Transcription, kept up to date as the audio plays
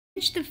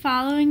Arrange the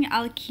following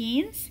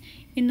alkenes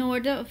in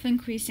order of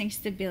increasing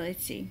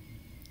stability.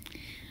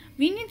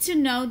 We need to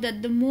know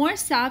that the more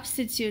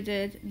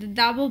substituted the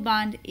double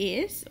bond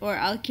is, or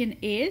alkene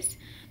is,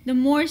 the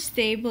more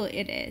stable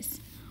it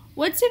is.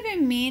 What do we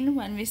mean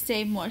when we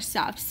say more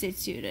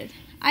substituted?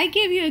 I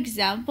gave you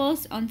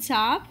examples on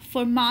top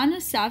for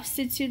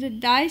monosubstituted,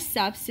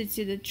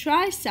 disubstituted,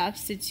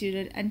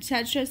 trisubstituted, and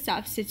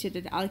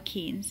tetrasubstituted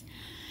alkenes.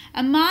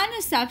 A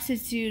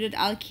monosubstituted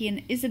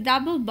alkene is a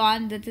double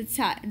bond that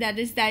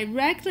is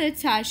directly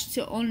attached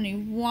to only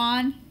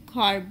one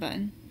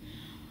carbon.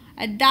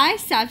 A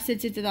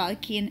disubstituted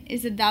alkene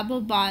is a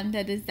double bond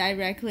that is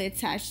directly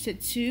attached to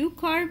two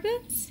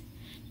carbons.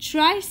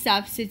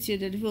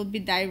 Trisubstituted will be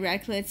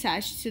directly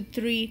attached to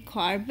three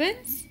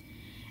carbons.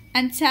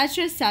 And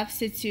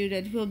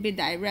tetrasubstituted will be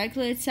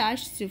directly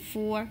attached to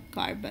four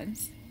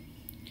carbons.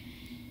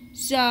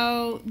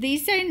 So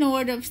these are in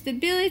order of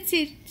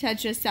stability.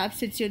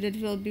 Tetrasubstituted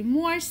will be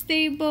more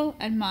stable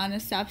and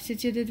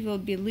monosubstituted will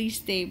be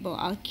least stable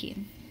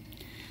alkene.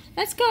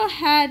 Let's go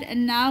ahead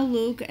and now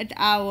look at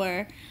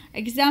our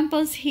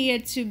examples here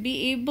to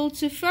be able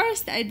to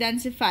first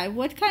identify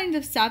what kind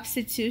of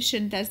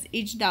substitution does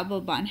each double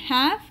bond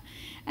have,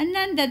 and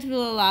then that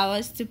will allow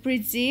us to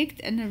predict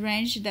and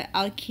arrange the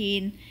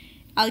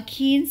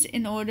alkenes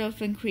in order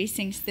of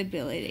increasing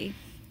stability.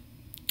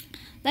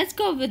 Let's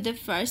go with the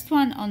first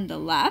one on the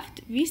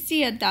left. We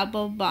see a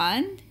double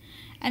bond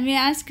and we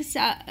ask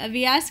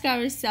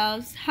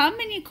ourselves how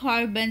many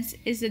carbons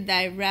is it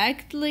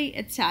directly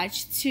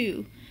attached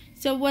to.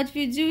 So what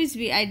we do is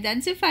we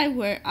identify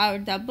where our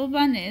double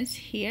bond is,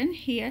 here and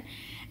here,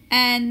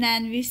 and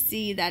then we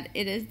see that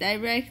it is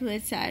directly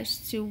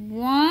attached to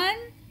 1,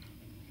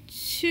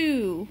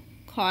 2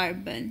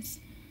 carbons.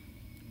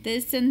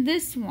 This and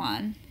this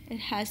one. It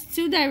has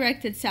two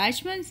direct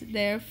attachments,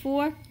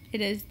 therefore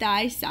it is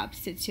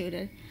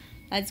disubstituted.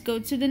 Let's go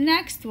to the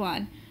next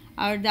one.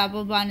 Our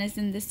double bond is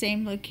in the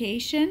same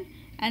location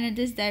and it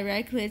is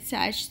directly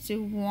attached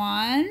to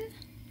 1,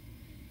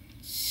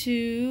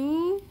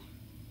 2,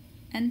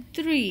 and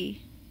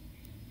 3.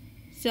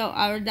 So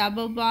our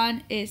double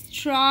bond is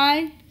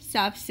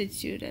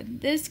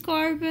trisubstituted. This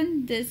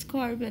carbon,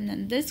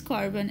 and this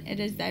carbon, it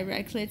is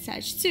directly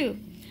attached to.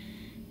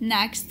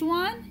 Next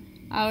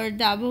one, our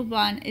double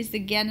bond is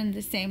again in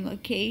the same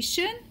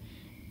location.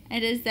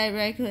 It is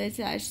directly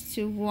attached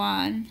to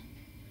 1,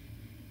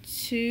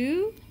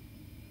 2,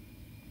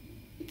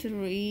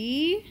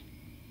 3,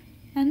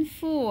 and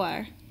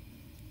 4.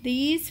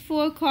 These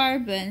 4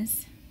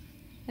 carbons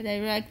are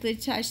directly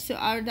attached to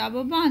our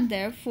double bond.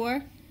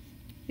 Therefore,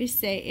 we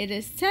say it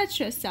is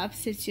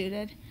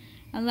tetrasubstituted.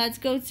 And let's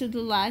go to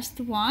the last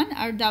one.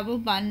 Our double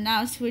bond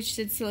now switched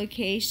its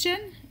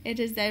location. It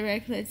is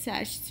directly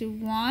attached to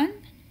 1,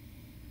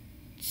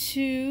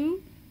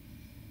 2,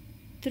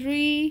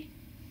 3,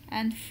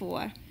 and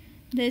 4.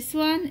 This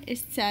one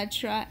is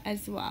tetra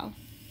as well.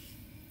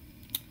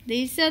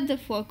 These are the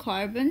 4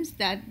 carbons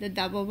that the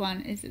double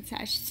bond is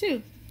attached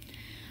to.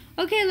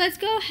 Okay, let's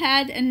go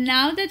ahead, and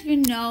now that we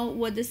know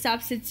what the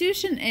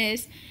substitution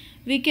is,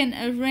 we can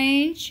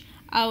arrange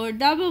our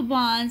double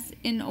bonds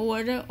in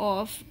order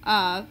of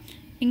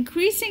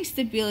increasing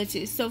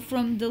stability. So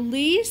from the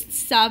least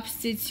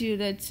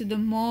substituted to the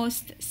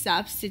most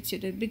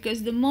substituted,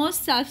 because the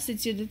most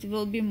substituted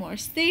will be more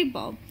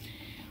stable.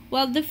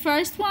 Well, the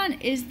first one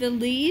is the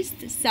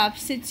least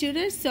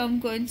substituted, so I'm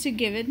going to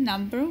give it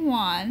number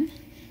 1,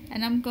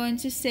 and I'm going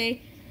to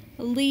say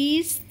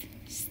least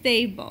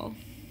stable.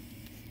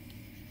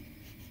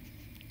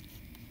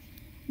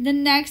 The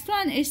next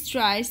one is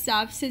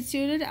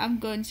trisubstituted. I'm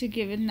going to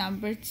give it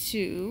number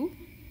 2.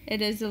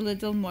 It is a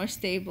little more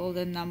stable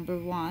than number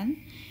 1.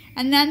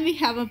 And then we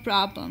have a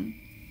problem.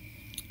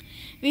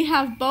 We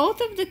have both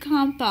of the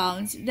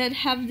compounds that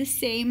have the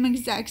same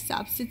exact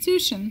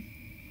substitution.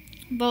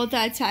 Both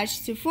are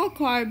attached to 4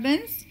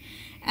 carbons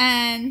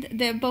and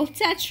they're both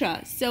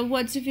tetra. So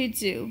what do we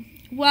do?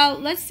 Well,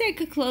 let's take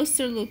a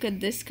closer look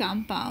at this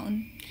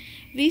compound.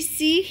 We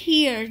see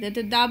here that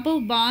the double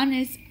bond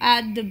is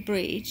at the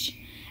bridge.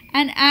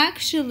 And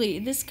actually,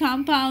 this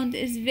compound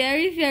is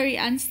very, very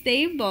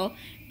unstable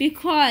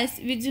because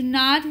we do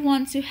not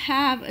want to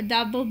have a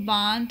double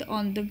bond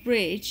on the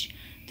bridge.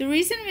 The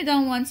reason we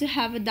don't want to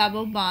have a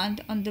double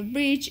bond on the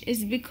bridge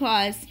is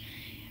because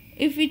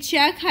if we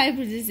check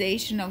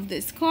hybridization of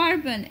this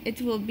carbon,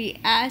 it will be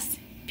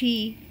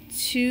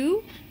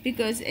sp2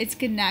 because it's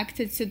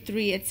connected to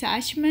 3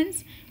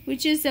 attachments,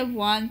 which is a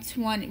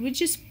 120,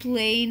 which is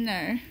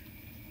planar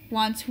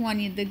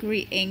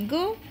 120-degree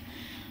angle.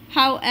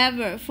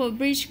 However, for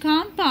bridge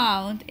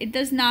compound, it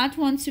does not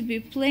want to be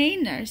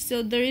planar,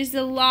 so there is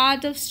a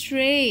lot of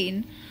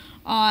strain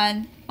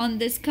on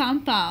this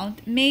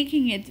compound,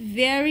 making it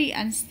very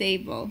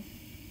unstable.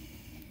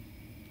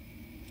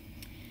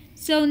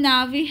 So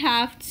now we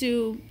have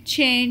to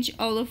change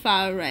all of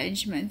our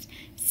arrangements.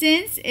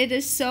 Since it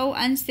is so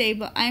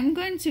unstable, I'm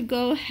going to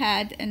go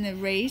ahead and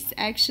erase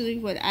actually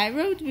what I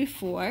wrote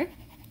before.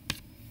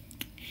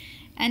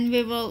 and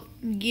we will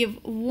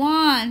give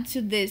 1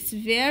 to this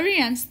very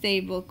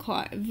unstable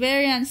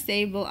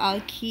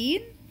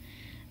alkene.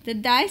 The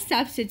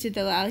disubstituted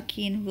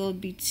alkene will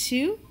be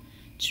 2,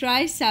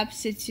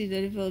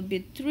 trisubstituted will be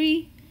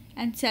 3,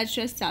 and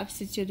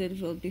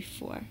tetrasubstituted will be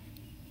 4.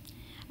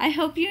 I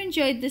hope you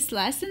enjoyed this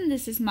lesson.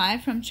 This is Maya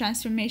from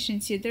Transformation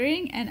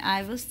Tutoring, and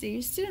I will see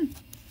you soon.